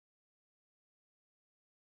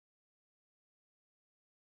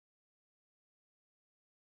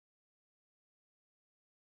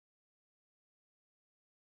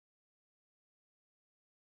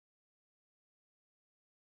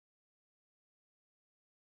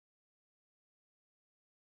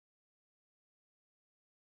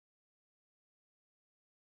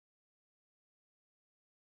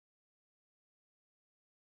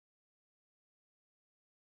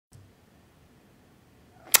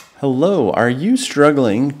Hello, are you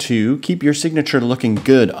struggling to keep your signature looking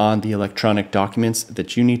good on the electronic documents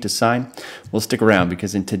that you need to sign? Well, stick around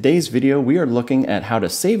because in today's video, we are looking at how to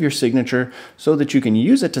save your signature so that you can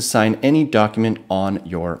use it to sign any document on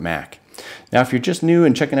your Mac. Now, if you're just new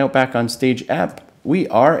and checking out backonstageapp, we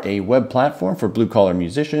are a web platform for blue-collar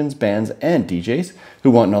musicians, bands, and DJs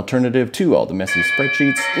who want an alternative to all the messy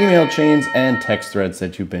spreadsheets, email chains, and text threads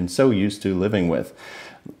that you've been so used to living with.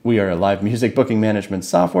 We are a live music booking management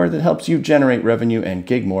software that helps you generate revenue and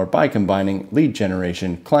gig more by combining lead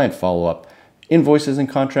generation, client follow-up, invoices and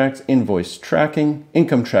contracts, invoice tracking,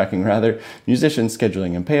 income tracking rather, musician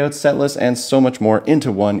scheduling and payouts, set lists, and so much more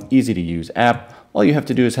into one easy-to-use app. All you have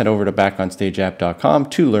to do is head over to backonstageapp.com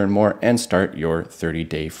to learn more and start your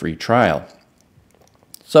 30-day free trial.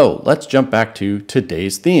 So let's jump back to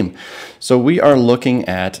today's theme. So we are looking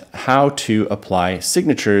at how to apply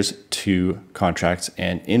signatures to contracts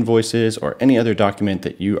and invoices or any other document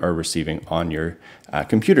that you are receiving on your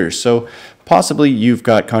computer. So possibly you've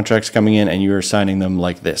got contracts coming in and you are signing them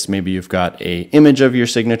like this. Maybe you've got an image of your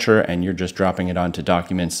signature and you're just dropping it onto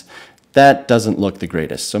documents. That doesn't look the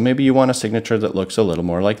greatest. So maybe you want a signature that looks a little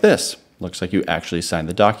more like this. Looks like you actually signed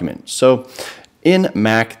the document. So in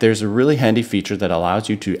Mac, there's a really handy feature that allows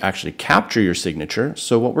you to actually capture your signature.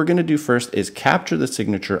 So what we're going to do first is capture the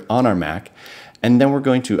signature on our Mac, and then we're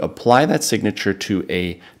going to apply that signature to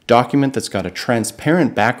a document that's got a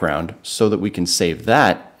transparent background so that we can save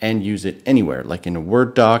that and use it anywhere, like in a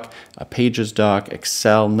Word doc, a Pages doc,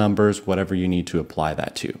 Excel, numbers, whatever you need to apply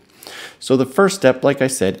that to. So the first step, like I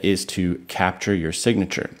said, is to capture your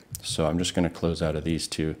signature. So I'm just going to close out of these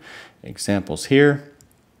two examples here.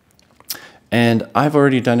 And I've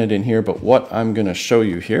already done it in here, but what I'm going to show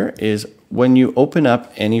you here is when you open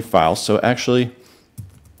up any file. So actually,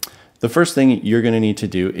 the first thing you're going to need to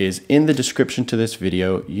do is in the description to this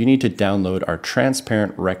video, you need to download our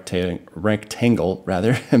transparent rectangle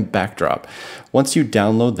backdrop. Once you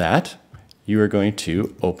download that, you are going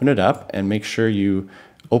to open it up and make sure you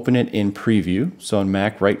open it in preview. So on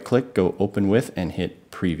Mac, right click, go open with and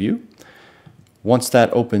hit preview. Once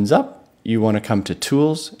that opens up, you want to come to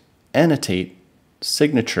tools, annotate,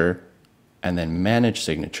 signature, and then manage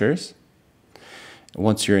signatures.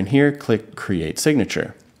 Once you're in here, click create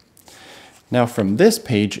signature. Now from this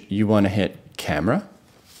page, you want to hit camera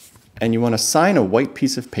and you want to sign a white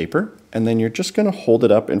piece of paper, and then you're just going to hold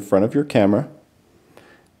it up in front of your camera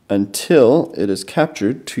until it is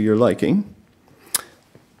captured to your liking.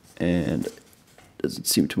 And it doesn't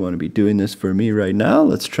seem to want to be doing this for me right now.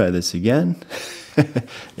 Let's try this again.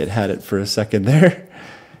 It had it for a second there.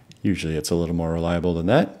 Usually it's a little more reliable than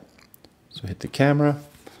that. So hit the camera,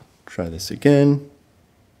 try this again.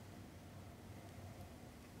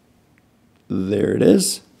 There it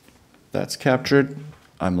is. That's captured.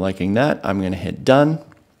 I'm liking that. I'm going to hit done.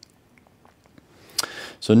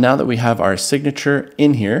 So now that we have our signature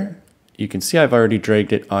in here, you can see I've already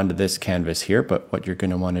dragged it onto this canvas here, but what you're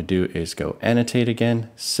going to want to do is go annotate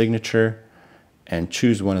again, signature, and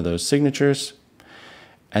choose one of those signatures,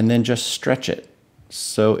 and then just stretch it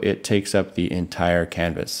so it takes up the entire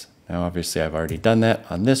canvas. Now obviously I've already done that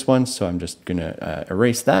on this one, so I'm just going to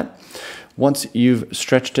erase that. Once you've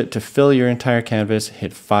stretched it to fill your entire canvas,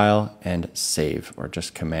 hit File and Save, or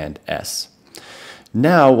just Command S.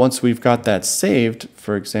 Now once we've got that saved,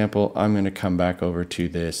 for example, I'm going to come back over to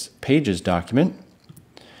this Pages document.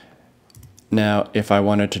 Now if I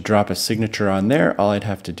wanted to drop a signature on there, all I'd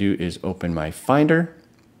have to do is open my Finder,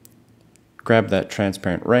 grab that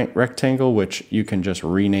transparent rectangle, which you can just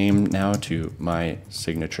rename now to my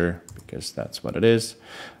signature because that's what it is.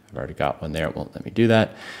 I've already got one there, it won't let me do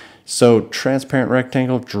that. So transparent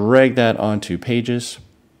rectangle, drag that onto Pages.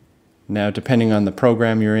 Now depending on the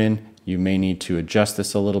program you're in, you may need to adjust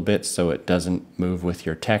this a little bit so it doesn't move with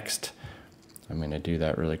your text. I'm going to do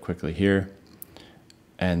that really quickly here.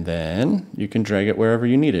 And then you can drag it wherever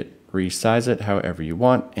you need it. Resize it however you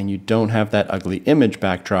want, and you don't have that ugly image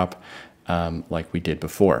backdrop like we did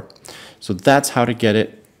before. So that's how to get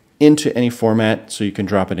it into any format so you can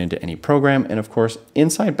drop it into any program. And of course,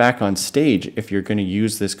 inside Backonstage, if you're going to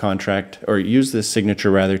use this contract or use this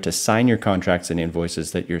signature rather to sign your contracts and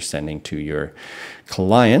invoices that you're sending to your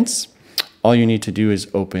clients, all you need to do is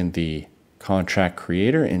open the contract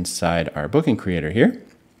creator inside our booking creator here.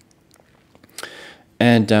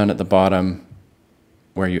 And down at the bottom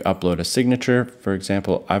where you upload a signature, for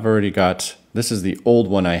example, I've already got, this is the old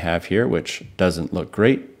one I have here, which doesn't look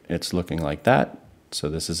great. It's looking like that. So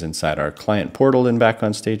this is inside our client portal in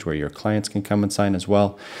Backonstage where your clients can come and sign as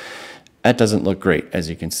well. That doesn't look great, as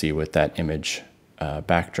you can see with that image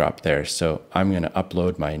backdrop there. So I'm going to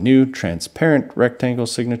upload my new transparent rectangle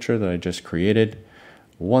signature that I just created.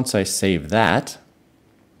 once I save that,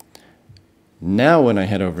 now when I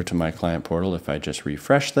head over to my client portal, if I just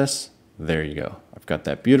refresh this, there you go. I've got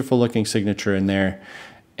that beautiful looking signature in there.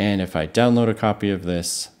 And if I download a copy of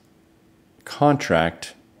this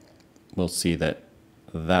contract, we'll see that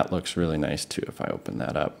that looks really nice too if I open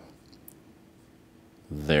that up.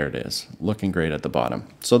 There it is, looking great at the bottom.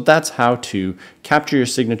 So that's how to capture your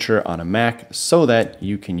signature on a Mac so that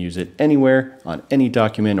you can use it anywhere on any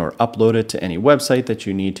document or upload it to any website that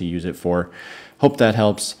you need to use it for. Hope that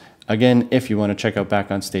helps. Again, if you want to check out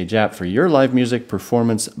backonstageapp for your live music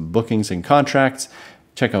performance bookings and contracts,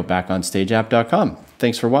 check out backonstageapp.com.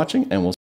 Thanks for watching, and we'll